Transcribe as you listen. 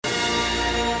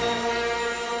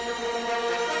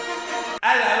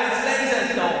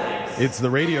It's the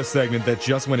radio segment that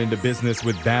just went into business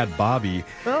with Bad Bobby.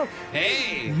 Oh.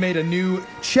 Hey. Made a new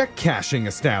check cashing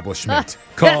establishment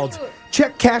called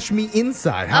Check Cash Me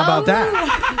Inside. How about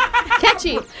that?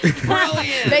 Catchy.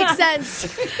 Brilliant. Makes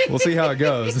sense. We'll see how it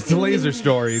goes. It's Laser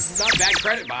Stories. Not bad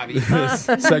credit, Bobby. This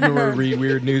segment where we read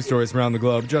weird news stories from around the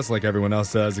globe, just like everyone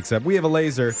else does, except we have a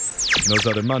laser, and those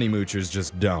other money moochers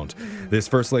just don't. This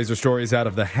first laser story is out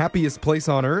of the happiest place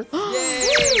on earth.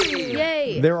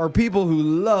 Yay. There are people who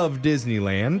love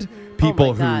Disneyland,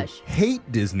 people who gosh. hate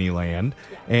Disneyland,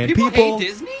 and People people hate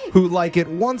Disney? who like it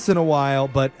once in a while,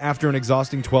 but after an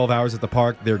exhausting 12 hours at the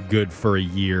park, they're good for a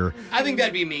year I think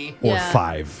that'd be me. or Yeah.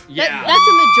 5. Yeah. That's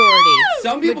a majority.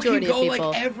 Some people Majority can of go people.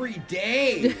 like every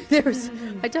day.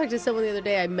 I talked to someone the other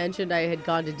day. I mentioned I had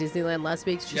gone to Disneyland last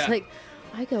week. She's Yeah. like,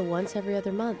 I go once every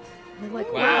other month. And I'm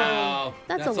like, Wow.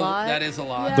 That's a lot. That is a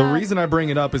lot. Yeah. The reason I bring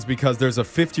it up is because there's a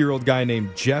 50-year-old guy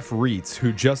named Jeff Reitz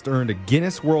who just earned a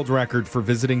Guinness World Record for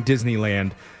visiting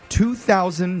Disneyland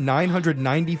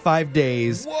 2,995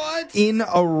 days What? in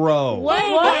a row. What?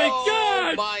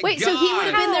 Oh, my Wait, so he would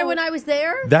have been there God. when I was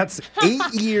there? That's 8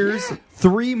 years,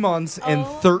 3 months, and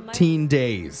 13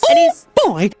 days.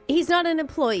 And he's not an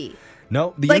employee.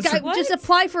 No, the Like, inter- just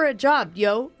apply for a job,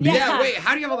 yo. Yeah, wait,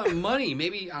 how do you have all that money?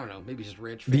 Maybe, I don't know, maybe just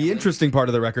rich. the family. interesting part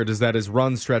of the record is that his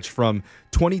run stretched from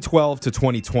 2012 to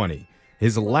 2020.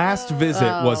 His last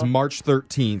visit was March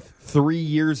 13th, 3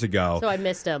 years ago. So I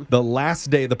missed him. The last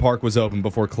day the park was open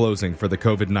before closing for the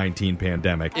COVID-19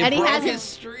 pandemic. It And he broke hasn't- his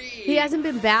streak. He hasn't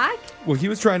been back? Well, he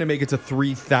was trying to make it to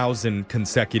 3,000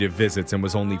 consecutive visits and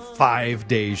was only 5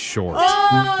 days short. Oh,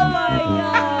 my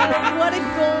God. What a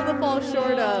goal to fall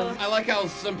short of. I like how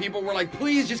some people were like,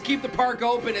 please just keep the park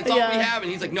open. It's all we Yeah. have.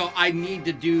 And he's like, no, I need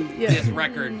to do Yeah. this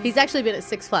record. He's actually been at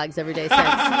Six Flags every day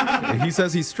since. He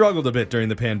says he struggled a bit during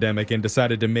the pandemic and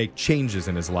decided to make changes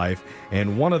in his life.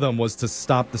 And one of them was to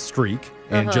stop the streak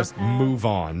and just move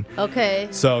on. Okay.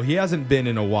 So he hasn't been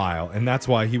in a while, and that's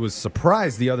why he was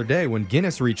surprised the other day when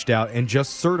Guinness reached out and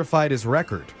just certified his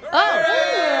record.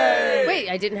 Oh. Wait,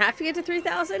 I didn't have to get to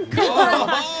 3,000? Come on.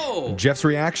 Oh, Jeff's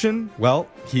reaction? Well,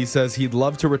 he says he'd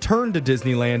love to return to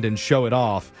Disneyland and show it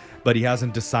off, but he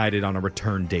hasn't decided on a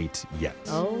return date yet.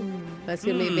 Oh, that's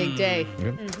going to be a big day.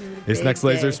 Yep. This Big next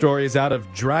laser day. story is out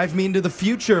of Drive Me Into the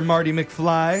Future, Marty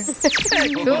McFly.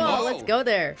 Cool, let's go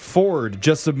there. Ford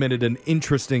just submitted an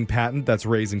interesting patent that's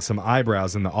raising some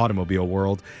eyebrows in the automobile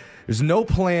world. There's no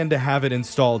plan to have it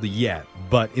installed yet,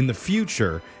 but in the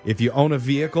future, if you own a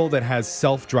vehicle that has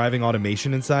self-driving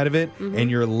automation inside of it and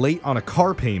you're late on a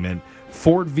car payment,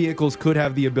 Ford vehicles could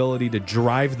have the ability to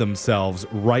drive themselves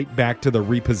right back to the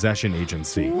repossession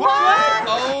agency.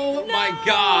 oh my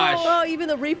gosh. Oh, even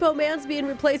the repo man's being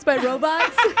replaced by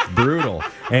robots? Brutal.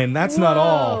 And that's not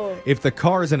all. Whoa. If the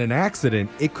car is in an accident,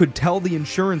 it could tell the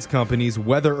insurance companies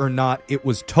whether or not it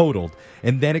was totaled,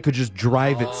 and then it could just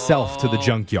drive itself to the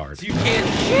junkyard. So you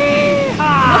can't.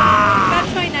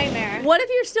 That's my nightmare. What if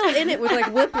you're still in it with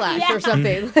like whiplash or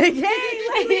something? Like,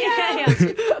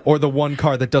 hey, Or the one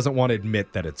car that doesn't want to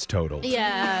admit that it's totaled.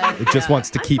 yeah. It just wants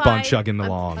to I'm keep on fine. chugging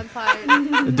along. I'm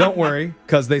fine. Don't worry,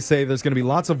 because they say there's going to be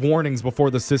lots of warnings before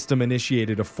the system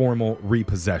initiated a formal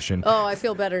repossession. Oh, I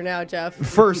feel better now, Jeff.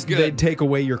 First, Good. they'd take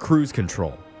away your cruise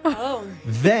control. Oh.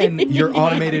 Then your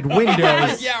automated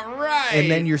windows. Yeah, right. And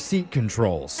then your seat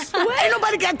controls. Ain't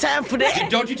nobody got time for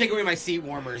that. Don't you take away my seat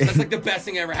warmers. That's like the best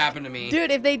thing that ever happened to me. Dude,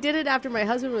 if they did it after my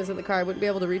husband was in the car, I wouuld be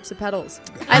able to reach the pedals.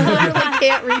 I literally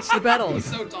can't reach the pedals.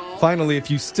 So tall. Finally, if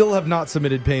you still have not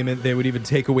submitted payment, they would even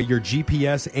take away your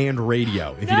GPS and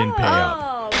radio if you didn't pay up.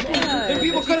 Oh, And man.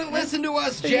 people couldn't listen to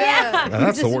us, Jeff. Yeah. Now,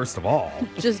 that's the Just- worst of all.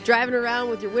 Just driving around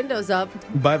with your windows up.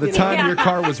 By the You know? time your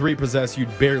car was repossessed,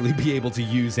 you'd barely be able to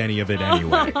use any of it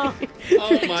anyway. Oh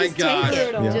my Just gosh. take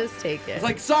it. Yeah. Just take it. It's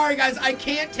like, sorry guys, I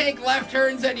can't take left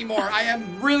turns anymore. I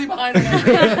am really behind on my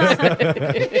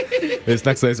turns. This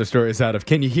next laser story is out of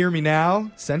Can You Hear Me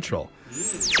Now? Central.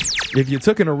 If you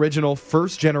took an original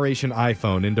first-generation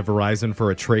iPhone into Verizon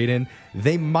for a trade-in,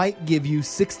 they might give you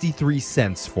 63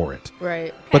 cents for it.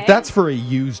 Right. But that's for a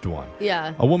used one.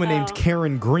 Yeah. A woman named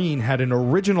Karen Green had an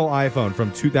original iPhone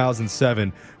from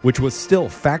 2007, which was still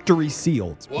factory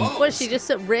sealed. Whoa. What is she just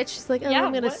so rich? She's like, oh, Yeah,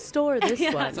 I'm going to what? store this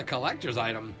one. That's a collector's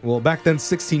item. Well, back then,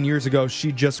 16 years ago,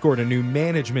 she just scored a new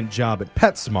management job at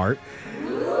PetSmart.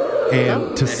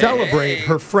 And to celebrate,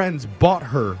 her friends bought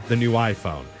her the new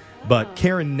iPhone. But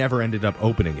Karen never ended up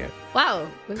opening it. Wow.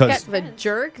 We've 'Cause- got a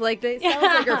jerk. Like, they sounds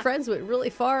like her friends went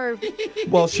really far.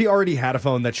 Well, she already had a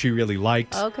phone that she really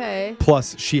liked. Okay.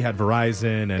 Plus, she had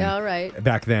Verizon, and Yeah, all right.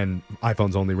 back then,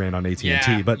 iPhones only ran on AT&T.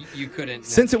 Yeah, But you couldn't.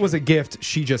 since it was a gift,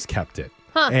 she just kept it.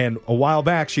 Huh. And a while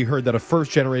back, she heard that a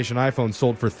first-generation iPhone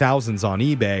sold for thousands on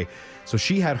eBay. So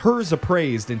she had hers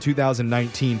appraised in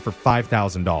 2019 for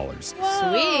 $5,000.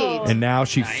 Sweet. And now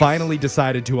she finally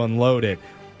decided to unload it,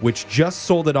 which just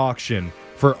sold at auction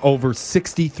for over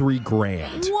 63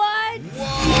 grand. What?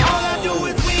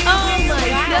 Oh my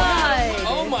god.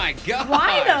 Oh my god.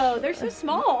 Why though? They're so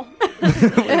small.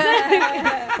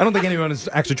 I don't think anyone is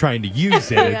actually trying to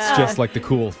use it. It's Yeah. just like the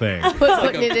cool thing.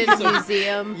 Putting it in piece a of-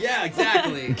 museum. Yeah,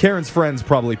 exactly. Karen's friends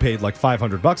probably paid like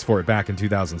 $500 for it back in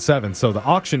 2007. So the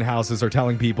auction houses are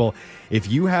telling people, if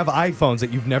you have iPhones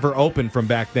that you've never opened from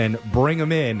back then, bring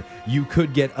them in. You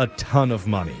could get a ton of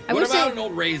money. I What wish about they- an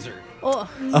old razor? Oh,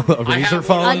 A I razor have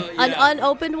phone? one. an yeah.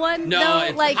 unopened one? No, no,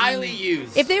 it's like highly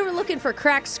used. if they were looking for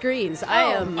cracked screens, I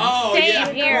am. Oh, Same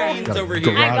yeah. here. It's Got a over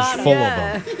here. garage got 'em. full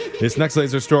Yeah. of them. This next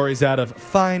laser story is out of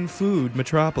Fine Food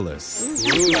Metropolis.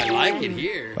 Ooh, I like it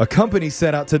here. A company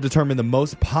set out to determine the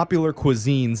most popular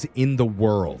cuisines in the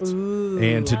world.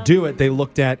 And to do it, they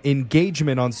looked at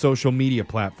engagement on social media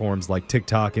platforms like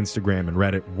TikTok, Instagram, and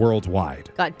Reddit worldwide.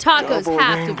 God, tacos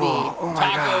have to be.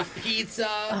 Tacos, pizza.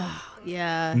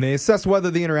 Yeah. And they assessed whether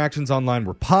the interactions online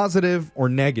were positive or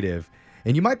negative.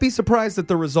 And you might be surprised at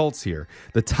the results here.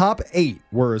 The top 8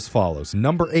 were as follows.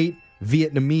 Number 8,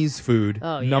 Vietnamese food.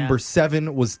 Oh, yeah. Number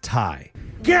 7 was Thai.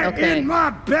 Get Okay. in my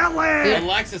belly!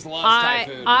 Alexis loves Thai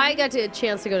food. I got a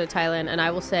chance to go to Thailand, and I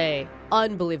will say,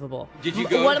 unbelievable. Did you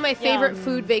go? One of my favorite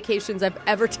food vacations I've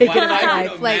ever taken in Wow, my I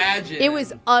life. can Like, imagine. it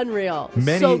was unreal.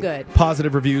 Many So good.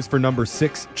 positive reviews for number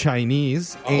 6,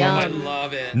 Chinese. Oh, I And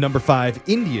love it. number 5,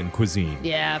 Indian cuisine.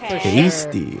 Yeah, for Okay.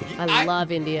 sure. I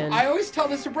love Indian. I always tell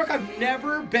this to Brooke. I've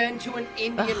never been to an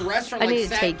Indian restaurant. I like need to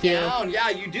sat take you. down. Yeah,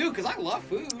 you do, because I love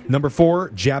food. Number 4,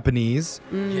 Japanese.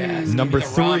 Yes. Number give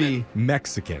me the 3,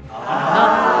 Mexican.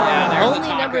 Yeah, there's Only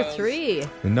the number tacos. 3.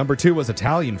 And number 2 was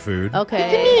Italian food.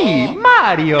 Okay. And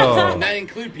that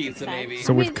include pizza, maybe.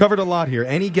 So we've covered a lot here.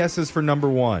 Any guesses for number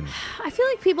 1? I feel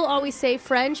like people always say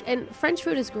French, and French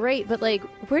food is great, but like,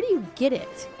 where do you get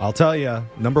it? I'll tell you.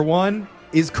 Number 1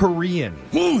 is Korean.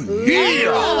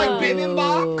 Oh, like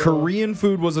bibimbap? Korean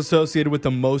food was associated with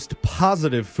the most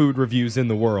positive food reviews in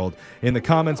the world. In the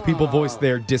comments, people voiced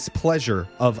their displeasure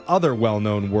of other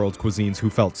well-known world cuisines who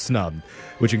felt snubbed,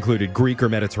 which included Greek or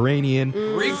Mediterranean.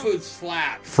 Greek food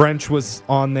slaps. French was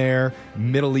on there,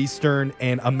 Middle Eastern,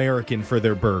 and American for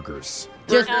their burgers.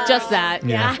 Just that.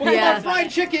 Yeah. What Yeah. about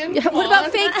fried chicken? Yeah, Come what about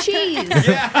on. fake cheese?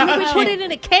 Yeah. We put it in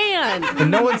a can.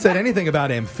 And no one said anything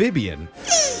about amphibian.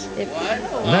 What?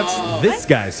 And that's this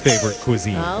guy's favorite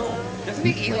cuisine. Oh, Doesn't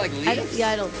he eat like I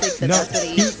don't leaves? think that No, that's what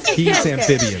he eats. he eats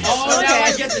amphibians. Oh, now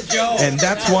I get the joke. And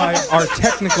that's why our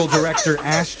technical director,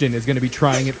 Ashton, is going to be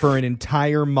trying it for an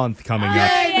entire month coming up.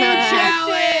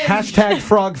 Challenge! Hashtag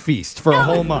Frog Feast for a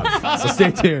whole month. So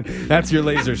stay tuned. That's your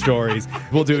laser stories.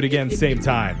 We'll do it again same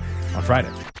time on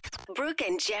Friday. Brooke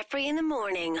and Jeffrey in the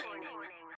morning.